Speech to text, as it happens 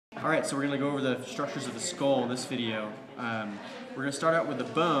Alright, so we're going to go over the structures of the skull in this video. We're going to start out with the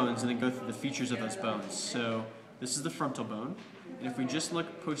bones and then go through the features of those bones. So this is the frontal bone, and if we just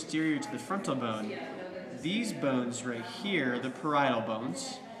look posterior to the frontal bone, these bones right here are the parietal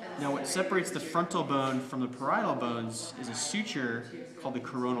bones. Now what separates the frontal bone from the parietal bones is a suture called the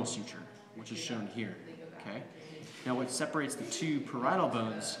coronal suture, which is shown here. Okay? Now what separates the two parietal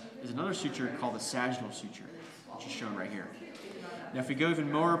bones is another suture called the sagittal suture, which is shown right here. Now if we go even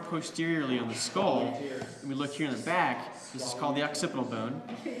more posteriorly on the skull, and we look here in the back, this is called the occipital bone,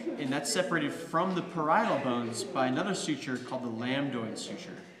 and that's separated from the parietal bones by another suture called the lambdoid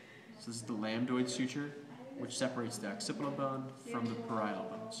suture. So this is the lambdoid suture, which separates the occipital bone from the parietal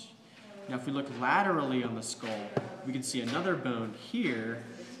bones. Now if we look laterally on the skull, we can see another bone here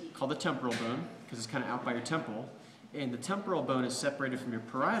called the temporal bone, because it's kind of out by your temple, and the temporal bone is separated from your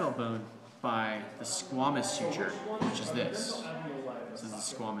parietal bone by the squamous suture, which is this. This is the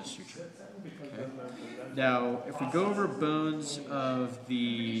squamous suture. Okay. Now, if we go over bones of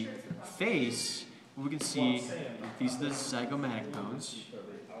the face, we can see these are the zygomatic bones.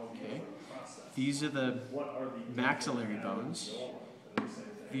 Okay. These are the maxillary bones.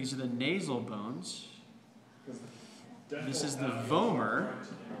 These are the nasal bones. This is the vomer.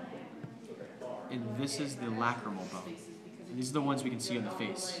 And this is the lacrimal bone. And these are the ones we can see on the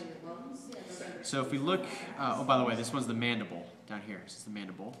face. So if we look, oh by the way, this one's the mandible down here. This is the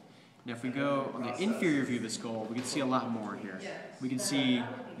mandible. Now if we go on the inferior view of the skull, we can see a lot more here. We can see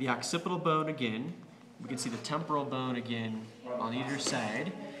the occipital bone again. We can see the temporal bone again on either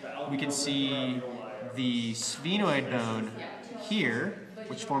side. We can see the sphenoid bone here,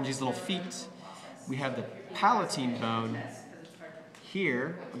 which forms these little feet. We have the palatine bone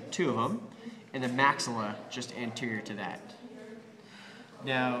here, two of them, and the maxilla just anterior to that.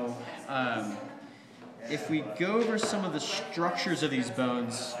 Now, if we go over some of the structures of these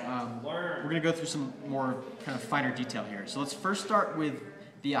bones, we're going to go through some more kind of finer detail here. So let's first start with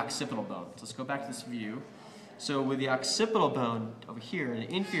the occipital bone. So let's go back to this view. So with the occipital bone over here, in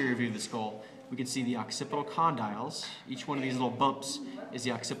the inferior view of the skull, we can see the occipital condyles. Each one of these little bumps is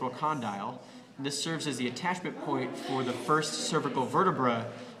the occipital condyle. And this serves as the attachment point for the first cervical vertebra,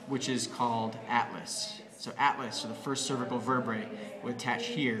 which is called atlas. So atlas, or the first cervical vertebrae, would attach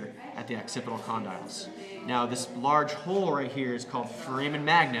here at the occipital condyles. Now this large hole right here is called foramen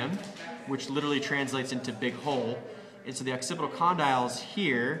magnum, which literally translates into big hole. And so the occipital condyles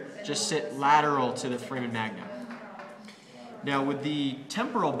here just sit lateral to the foramen magnum. Now with the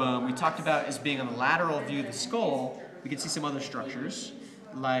temporal bone, we talked about as being on the lateral view of the skull, we can see some other structures,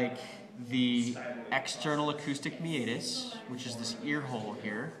 like the external acoustic meatus, which is this ear hole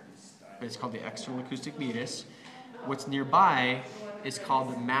here. It's called the external acoustic meatus. What's nearby is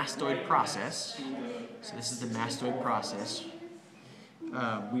called the mastoid process. So this is the mastoid process.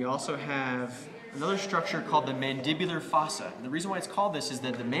 We also have another structure called the mandibular fossa. And the reason why it's called this is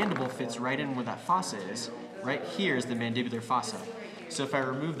that the mandible fits right in where that fossa is. Right here is the mandibular fossa. So if I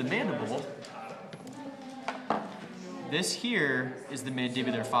remove the mandible, this here is the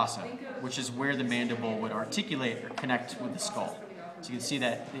mandibular fossa, which is where the mandible would articulate or connect with the skull. So you can see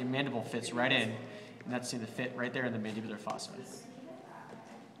that the mandible fits right in, and that's the fit right there in the mandibular fossa.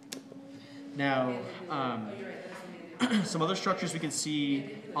 Now, some other structures we can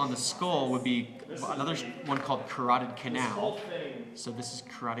see on the skull would be another one called carotid canal. So this is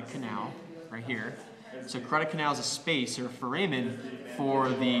carotid canal right here. So carotid canal is a space or a foramen for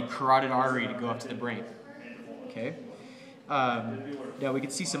the carotid artery to go up to the brain. Okay. Now we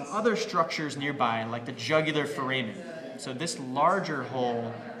can see some other structures nearby, like the jugular foramen. So this larger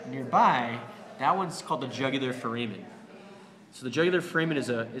hole nearby, that one's called the jugular foramen. So the jugular foramen is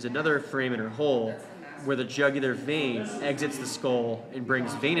another foramen or hole where the jugular vein exits the skull and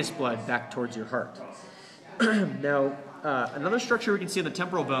brings venous blood back towards your heart. Now, another structure we can see in the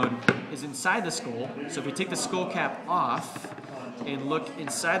temporal bone is inside the skull. So if we take the skull cap off and look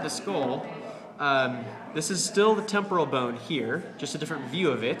inside the skull, this is still the temporal bone here, just a different view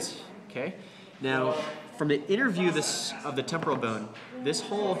of it. Okay. Now, from the inner view of the temporal bone, this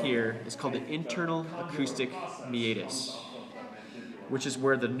hole here is called the internal acoustic meatus, which is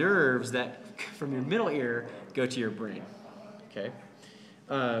where the nerves that from your middle ear go to your brain. Okay,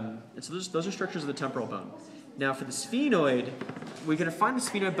 and so those are structures of the temporal bone. Now for the sphenoid, we're going to find the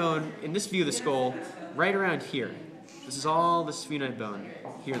sphenoid bone in this view of the skull right around here. This is all the sphenoid bone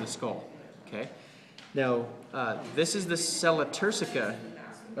here in the skull. Okay, now this is the sella turcica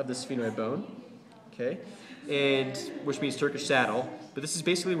of the sphenoid bone. Okay, and which means Turkish saddle, but this is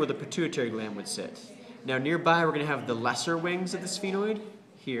basically where the pituitary gland would sit. Now nearby we're going to have the lesser wings of the sphenoid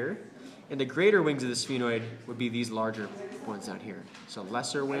here, and the greater wings of the sphenoid would be these larger ones down here. So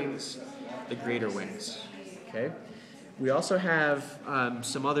lesser wings, the greater wings. Okay. We also have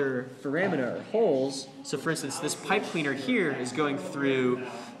some other foramina or holes. So for instance, this pipe cleaner here is going through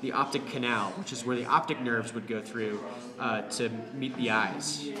the optic canal, which is where the optic nerves would go through to meet the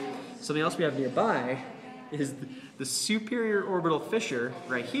eyes. Something else we have nearby is the superior orbital fissure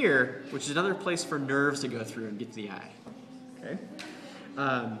right here, which is another place for nerves to go through and get to the eye. Okay.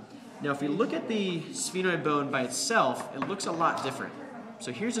 Now if we look at the sphenoid bone by itself, it looks a lot different.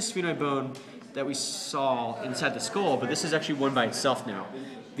 So here's a sphenoid bone that we saw inside the skull, but this is actually one by itself now.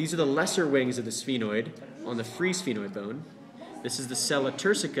 These are the lesser wings of the sphenoid on the free sphenoid bone. This is the sella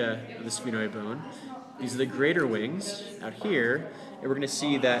turcica of the sphenoid bone. These are the greater wings out here, and we're going to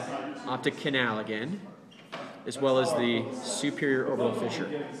see that optic canal again, as well as the superior orbital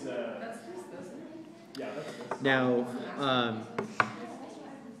fissure. Now,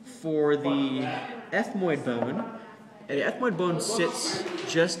 for the ethmoid bone, and the ethmoid bone sits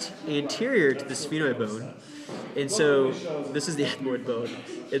just anterior to the sphenoid bone, and so this is the ethmoid bone.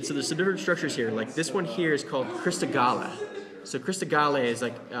 And so there's some different structures here. Like this one here is called crista galla. So crista galla is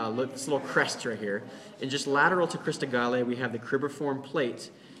like this little crest right here, and just lateral to crista galla we have the cribriform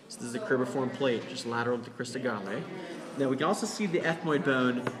plate. So this is the cribriform plate, just lateral to crista galla. Now we can also see the ethmoid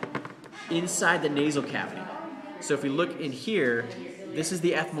bone inside the nasal cavity. So if we look in here, this is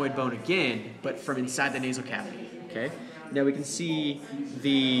the ethmoid bone again, but from inside the nasal cavity. Okay. Now we can see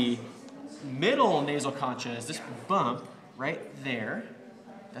the middle nasal concha is this bump right there.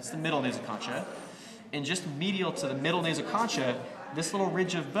 That's the middle nasal concha. And just medial to the middle nasal concha, this little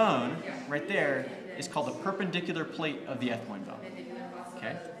ridge of bone right there is called the perpendicular plate of the ethmoid bone.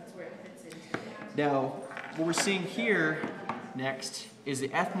 Okay. Now, what we're seeing here next is the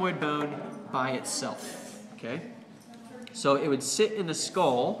ethmoid bone by itself. Okay. So it would sit in the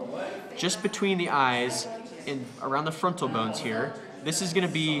skull, just between the eyes and around the frontal bones here. This is going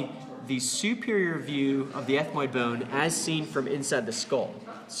to be the superior view of the ethmoid bone as seen from inside the skull.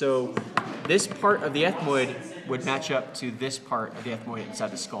 So this part of the ethmoid would match up to this part of the ethmoid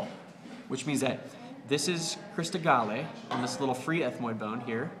inside the skull, which means that this is crista galla on this little free ethmoid bone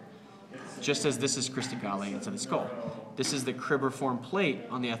here, just as this is crista galla inside the skull. This is the cribriform plate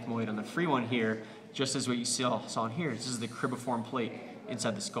on the ethmoid on the free one here, just as what you saw in here. This is the cribriform plate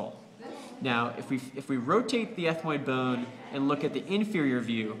inside the skull. Now, if we rotate the ethmoid bone and look at the inferior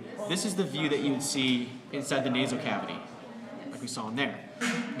view, this is the view that you would see inside the nasal cavity, like we saw in there.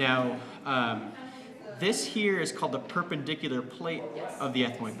 Now, this here is called the perpendicular plate of the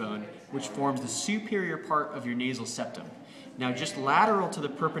ethmoid bone, which forms the superior part of your nasal septum. Now, just lateral to the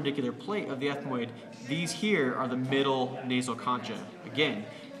perpendicular plate of the ethmoid, these here are the middle nasal concha. Again,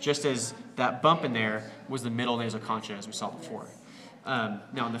 just as that bump in there was the middle nasal concha as we saw before.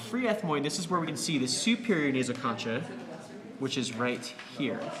 Now in the free ethmoid, this is where we can see the superior nasal concha, which is right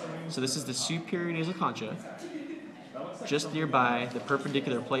here. So this is the superior nasal concha, just nearby the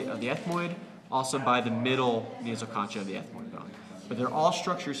perpendicular plate of the ethmoid, also by the middle nasal concha of the ethmoid bone. But they're all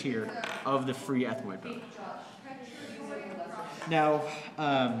structures here of the free ethmoid bone. Now,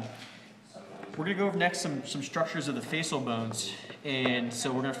 we're going to go over next some structures of the facial bones. And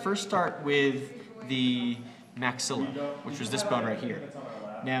so we're going to first start with the maxilla, which was this bone right here.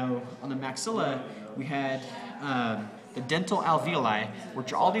 Now, on the maxilla, we had the dental alveoli,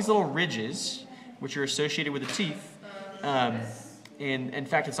 which are all these little ridges, which are associated with the teeth. And in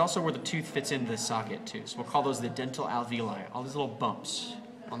fact, it's also where the tooth fits into the socket, too. So we'll call those the dental alveoli, all these little bumps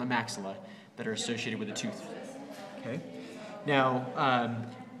on the maxilla that are associated with the tooth. Okay. Now,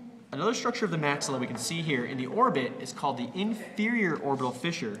 another structure of the maxilla we can see here in the orbit is called the inferior orbital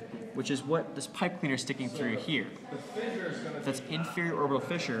fissure, which is what this pipe cleaner is sticking through here. That's inferior orbital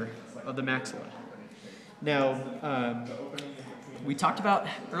fissure of the maxilla. Now, we talked about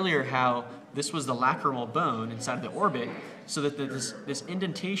earlier how this was the lacrimal bone inside of the orbit, so that this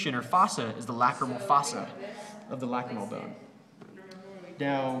indentation or fossa is the lacrimal fossa of the lacrimal bone.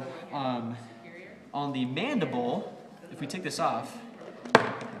 Now, on the mandible, if we take this off,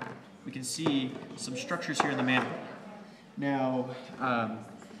 we can see some structures here in the mandible. Now,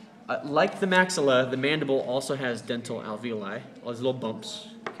 like the maxilla, the mandible also has dental alveoli, all these little bumps,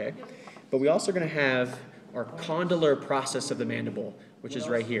 okay? But we also are going to have our condylar process of the mandible, which is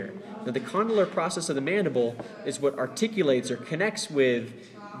right here. Now, the condylar process of the mandible is what articulates or connects with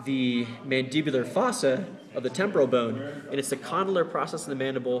the mandibular fossa of the temporal bone, and it's the condylar process of the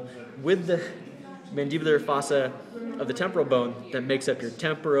mandible with the mandibular fossa of the temporal bone that makes up your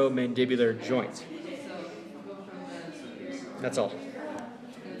temporomandibular joint. That's all.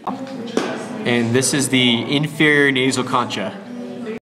 And this is the inferior nasal concha.